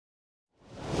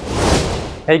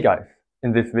Hey guys,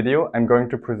 in this video I'm going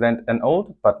to present an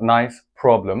old but nice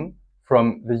problem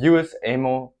from the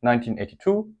USAMO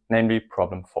 1982, namely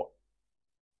problem 4.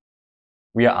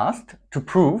 We are asked to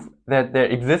prove that there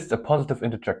exists a positive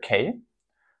integer k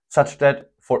such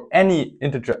that for any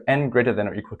integer n greater than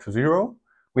or equal to 0,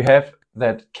 we have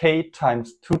that k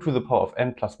times 2 to the power of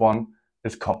n plus 1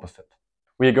 is composite.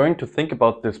 We are going to think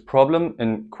about this problem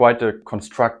in quite a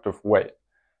constructive way.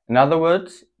 In other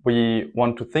words, we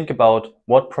want to think about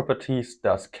what properties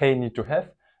does k need to have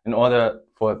in order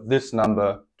for this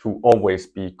number to always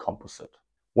be composite.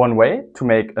 One way to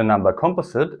make a number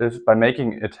composite is by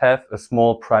making it have a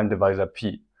small prime divisor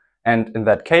p. And in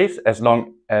that case, as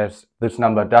long as this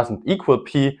number doesn't equal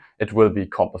p, it will be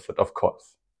composite, of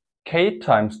course. K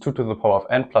times 2 to the power of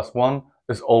n plus 1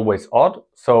 is always odd,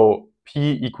 so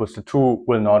p equals to 2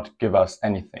 will not give us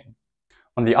anything.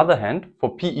 On the other hand,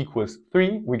 for p equals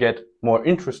 3, we get more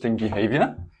interesting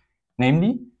behavior,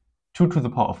 namely 2 to the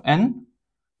power of n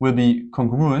will be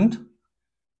congruent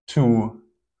to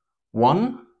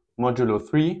 1 modulo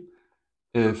 3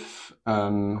 if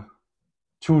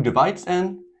 2 divides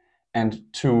n and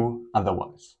 2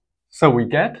 otherwise. So we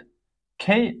get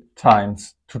k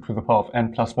times 2 to the power of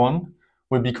n plus 1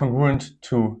 will be congruent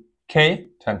to k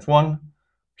times 1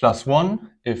 plus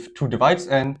 1 if 2 divides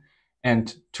n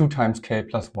and 2 times k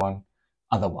plus 1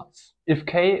 otherwise. If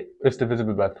k is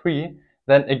divisible by 3,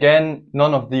 then again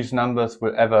none of these numbers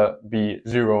will ever be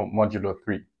 0 modulo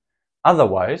 3.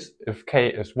 Otherwise, if k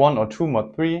is 1 or 2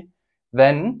 mod 3,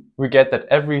 then we get that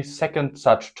every second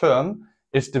such term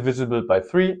is divisible by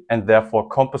 3 and therefore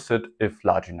composite if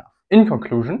large enough. In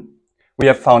conclusion, we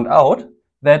have found out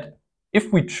that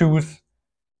if we choose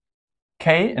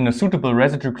k in a suitable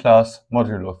residue class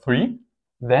modulo 3,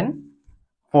 then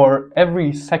for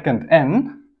every second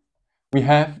n, we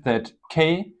have that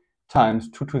k times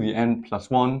 2 to the n plus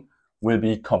 1 will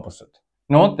be composite.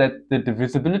 Note that the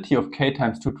divisibility of k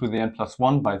times 2 to the n plus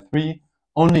 1 by 3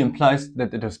 only implies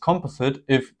that it is composite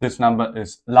if this number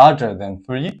is larger than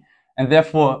 3, and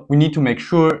therefore we need to make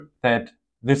sure that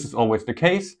this is always the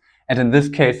case, and in this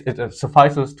case it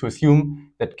suffices to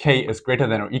assume that k is greater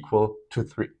than or equal to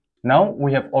 3. Now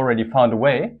we have already found a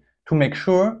way to make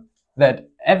sure that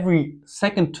every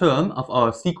second term of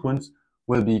our sequence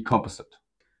will be composite.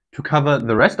 To cover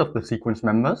the rest of the sequence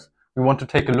members, we want to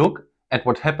take a look at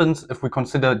what happens if we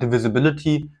consider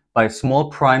divisibility by small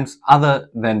primes other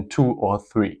than 2 or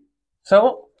 3.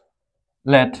 So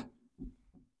let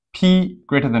p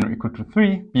greater than or equal to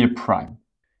 3 be a prime.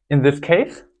 In this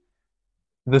case,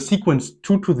 the sequence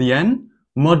 2 to the n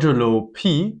modulo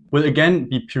p will again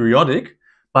be periodic,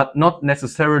 but not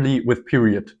necessarily with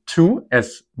period 2,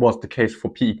 as was the case for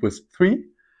p equals 3,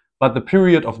 but the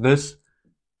period of this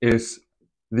is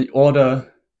the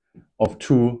order of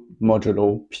 2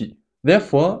 modulo p.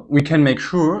 Therefore, we can make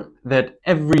sure that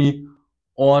every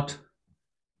odd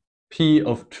p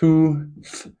of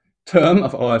 2th term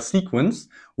of our sequence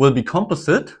will be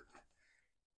composite,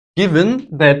 given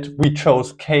that we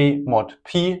chose k mod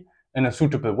p in a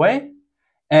suitable way,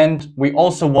 and we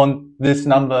also want this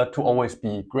number to always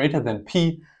be greater than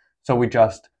p, so we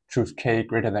just choose k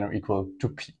greater than or equal to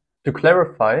p. To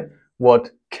clarify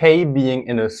what k being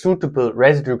in a suitable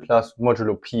residue class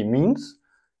modulo p means,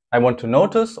 I want to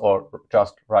notice, or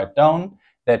just write down,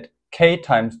 that k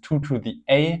times 2 to the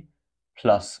a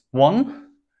plus 1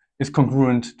 is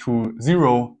congruent to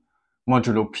 0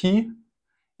 modulo p,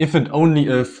 if and only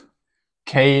if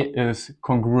k is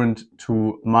congruent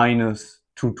to minus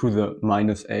 2 to the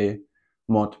minus a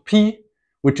mod p,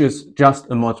 which is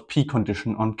just a mod p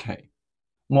condition on k.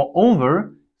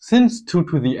 Moreover, since 2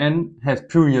 to the n has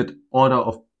period order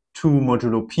of 2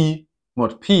 modulo p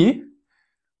mod p,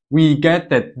 we get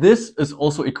that this is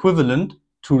also equivalent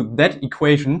to that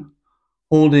equation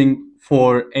holding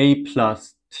for a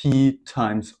plus t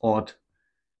times odd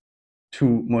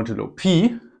 2 modulo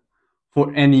p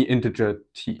for any integer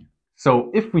t. So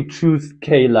if we choose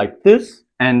k like this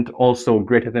and also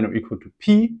greater than or equal to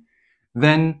p,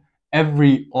 then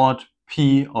every odd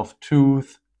p of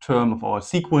 2th term of our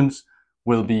sequence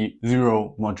will be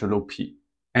 0 modulo p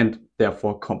and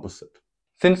therefore composite.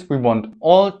 Since we want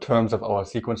all terms of our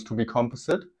sequence to be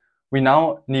composite, we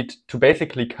now need to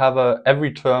basically cover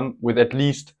every term with at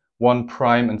least one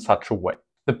prime in such a way.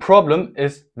 The problem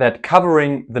is that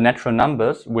covering the natural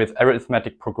numbers with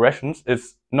arithmetic progressions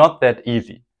is not that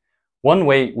easy. One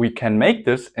way we can make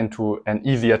this into an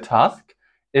easier task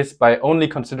is by only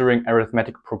considering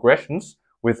arithmetic progressions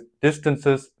with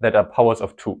distances that are powers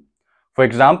of 2. For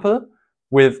example,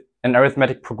 with an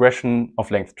arithmetic progression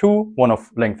of length 2, one of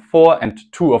length 4, and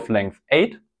 2 of length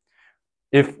 8.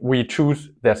 If we choose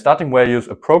their starting values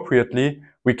appropriately,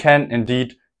 we can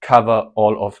indeed cover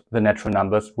all of the natural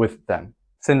numbers with them.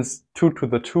 Since 2 to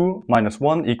the 2 minus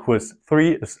 1 equals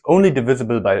 3 is only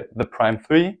divisible by the prime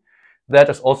 3, that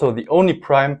is also the only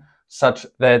prime such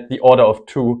that the order of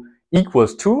 2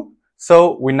 equals 2.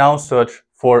 So we now search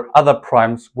for other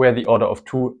primes where the order of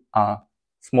 2 are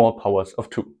small powers of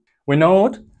 2. We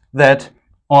note that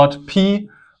odd p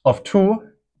of 2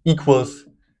 equals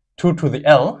 2 to the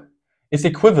L is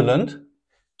equivalent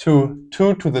to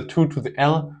 2 to the 2 to the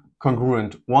L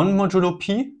congruent 1 modulo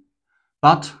p,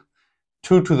 but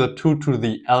 2 to the 2 to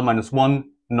the L minus 1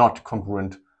 not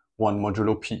congruent 1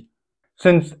 modulo p.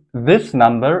 Since this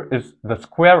number is the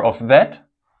square of that,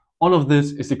 all of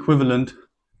this is equivalent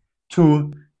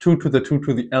to 2 to the 2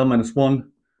 to the L minus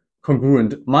 1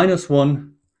 congruent minus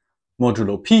 1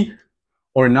 modulo p,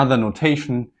 or another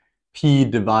notation, p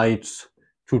divides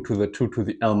 2 to the 2 to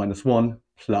the L minus 1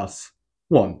 plus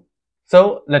 1.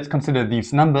 So let's consider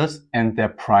these numbers and their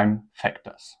prime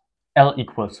factors. L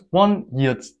equals 1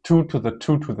 yields 2 to the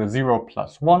 2 to the 0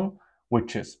 plus 1,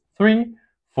 which is 3.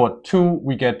 For 2,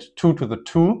 we get 2 to the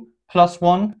 2 plus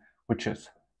 1, which is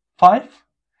 5.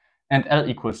 And L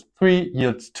equals 3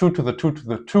 yields 2 to the 2 to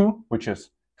the 2, which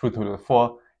is 2 to the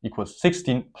 4, equals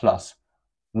 16 plus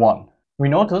 1. We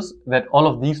notice that all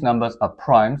of these numbers are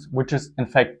primes, which is in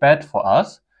fact bad for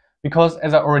us, because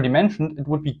as I already mentioned, it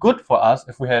would be good for us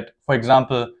if we had, for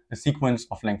example, a sequence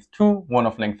of length 2, one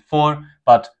of length 4,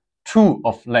 but 2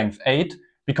 of length 8,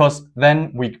 because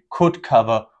then we could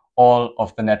cover all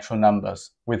of the natural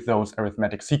numbers with those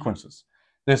arithmetic sequences.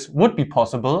 This would be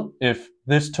possible if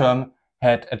this term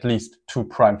had at least 2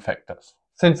 prime factors.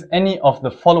 Since any of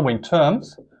the following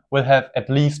terms will have at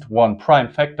least 1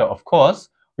 prime factor, of course,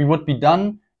 we would be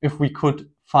done if we could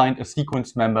find a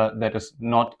sequence member that is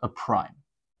not a prime.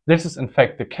 This is in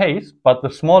fact the case, but the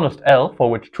smallest L,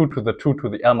 for which 2 to the 2 to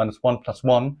the L minus 1 plus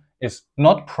 1 is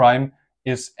not prime,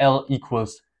 is L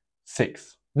equals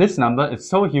 6. This number is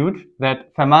so huge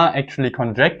that Fermat actually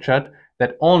conjectured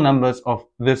that all numbers of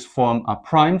this form are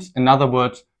primes. In other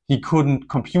words, he couldn't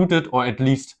compute it, or at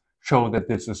least show that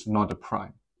this is not a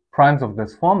prime. Primes of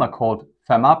this form are called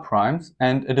Fermat primes,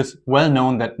 and it is well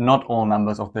known that not all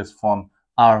numbers of this form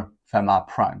are Fermat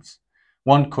primes.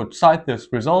 One could cite this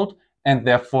result and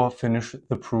therefore finish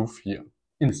the proof here.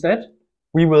 Instead,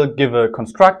 we will give a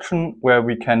construction where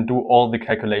we can do all the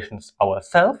calculations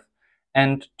ourselves.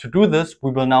 And to do this,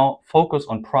 we will now focus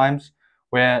on primes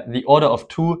where the order of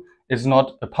 2 is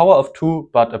not a power of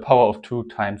 2, but a power of 2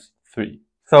 times 3.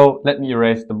 So let me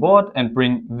erase the board and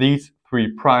bring these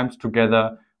 3 primes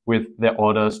together with their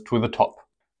orders to the top.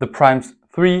 The primes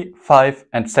 3, 5,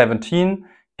 and 17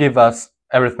 give us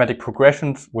arithmetic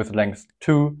progressions with lengths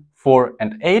 2, 4,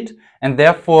 and 8, and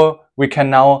therefore we can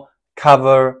now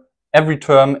cover every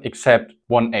term except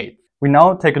 1/8. We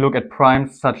now take a look at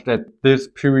primes such that this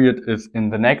period is in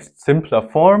the next simpler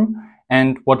form,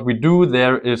 and what we do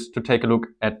there is to take a look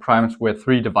at primes where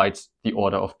 3 divides the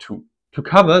order of 2. To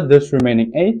cover this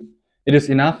remaining 8, it is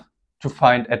enough to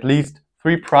find at least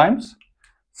 3 primes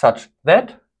such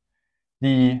that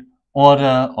the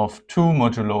order of 2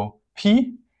 modulo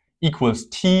p equals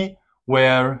t,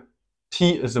 where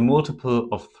t is a multiple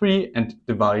of 3 and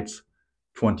divides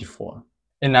 24.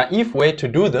 A naive way to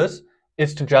do this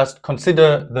is to just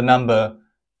consider the number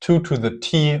 2 to the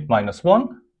t minus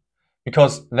 1,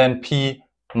 because then p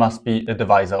must be a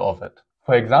divisor of it.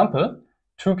 For example,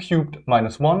 2 cubed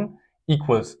minus 1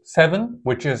 equals 7,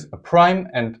 which is a prime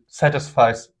and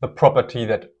satisfies the property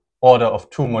that order of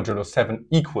 2 modulo 7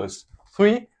 equals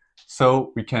 3,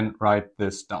 so we can write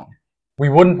this down. We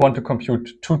wouldn't want to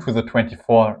compute 2 to the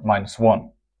 24 minus 1,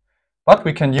 but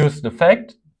we can use the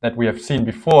fact that we have seen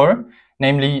before,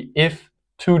 namely if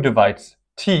 2 divides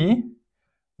t,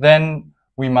 then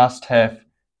we must have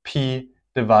p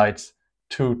divides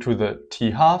 2 to the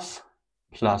t halves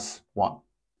plus 1.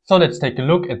 So let's take a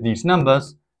look at these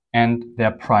numbers and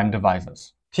their prime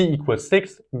divisors. T equals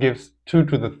 6 gives 2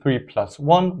 to the 3 plus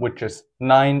 1, which is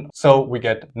 9, so we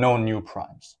get no new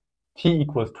primes. T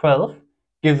equals 12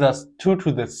 gives us 2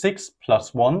 to the 6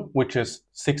 plus 1, which is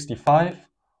 65,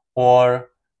 or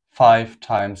 5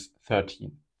 times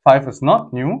 13. 5 is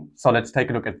not new, so let's take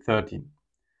a look at 13.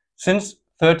 Since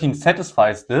 13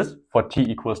 satisfies this for t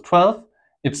equals 12,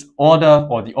 its order,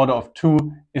 or the order of 2,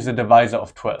 is a divisor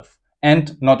of 12,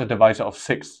 and not a divisor of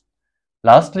 6.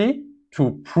 Lastly,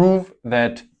 to prove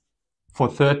that for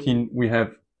 13 we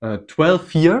have 12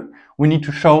 here, we need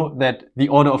to show that the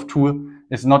order of 2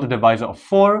 is not a divisor of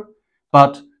 4,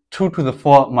 but 2 to the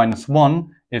 4 minus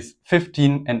 1 is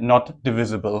 15 and not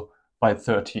divisible by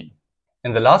 13.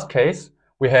 In the last case,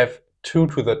 we have 2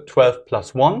 to the 12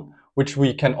 plus 1, which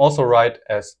we can also write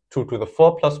as 2 to the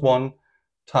 4 plus 1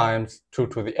 times 2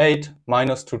 to the 8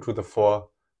 minus 2 to the 4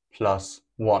 plus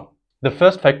 1. The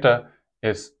first factor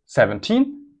is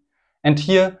 17, and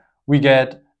here we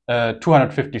get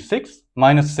 256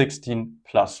 minus 16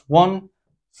 plus 1,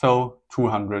 so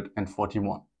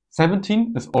 241.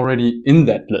 17 is already in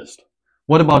that list.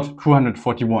 What about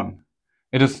 241?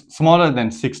 It is smaller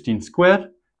than 16 squared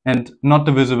and not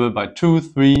divisible by 2,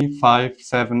 3, 5,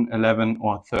 7, 11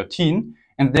 or 13,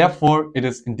 and therefore it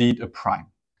is indeed a prime.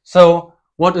 So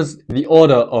what is the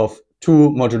order of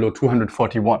 2 modulo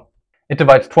 241? It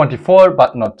divides 24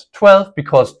 but not 12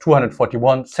 because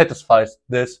 241 satisfies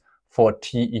this for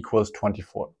t equals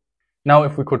 24. Now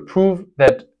if we could prove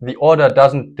that the order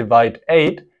doesn't divide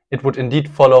 8, it would indeed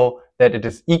follow that it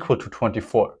is equal to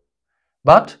 24.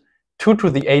 But 2 to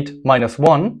the 8 minus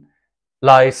 1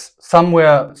 lies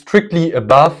somewhere strictly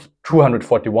above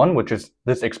 241, which is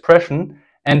this expression,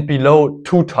 and below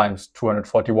 2 times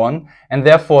 241, and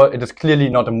therefore it is clearly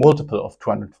not a multiple of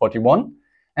 241,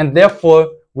 and therefore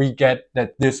we get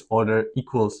that this order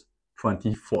equals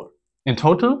 24. In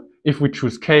total, if we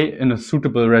choose k in a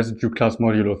suitable residue class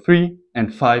modulo 3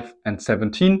 and 5 and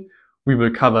 17, we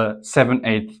will cover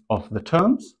 7/8 of the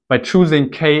terms. By choosing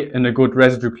k in a good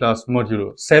residue class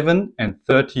modulo 7 and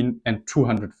 13 and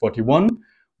 241,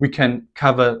 we can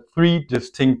cover 3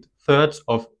 distinct thirds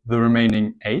of the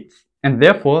remaining eighths. And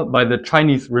therefore, by the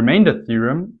Chinese remainder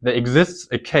theorem, there exists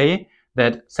a k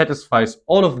that satisfies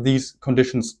all of these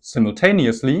conditions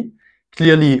simultaneously.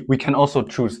 Clearly, we can also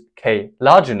choose k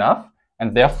large enough,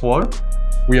 and therefore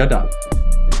we are done.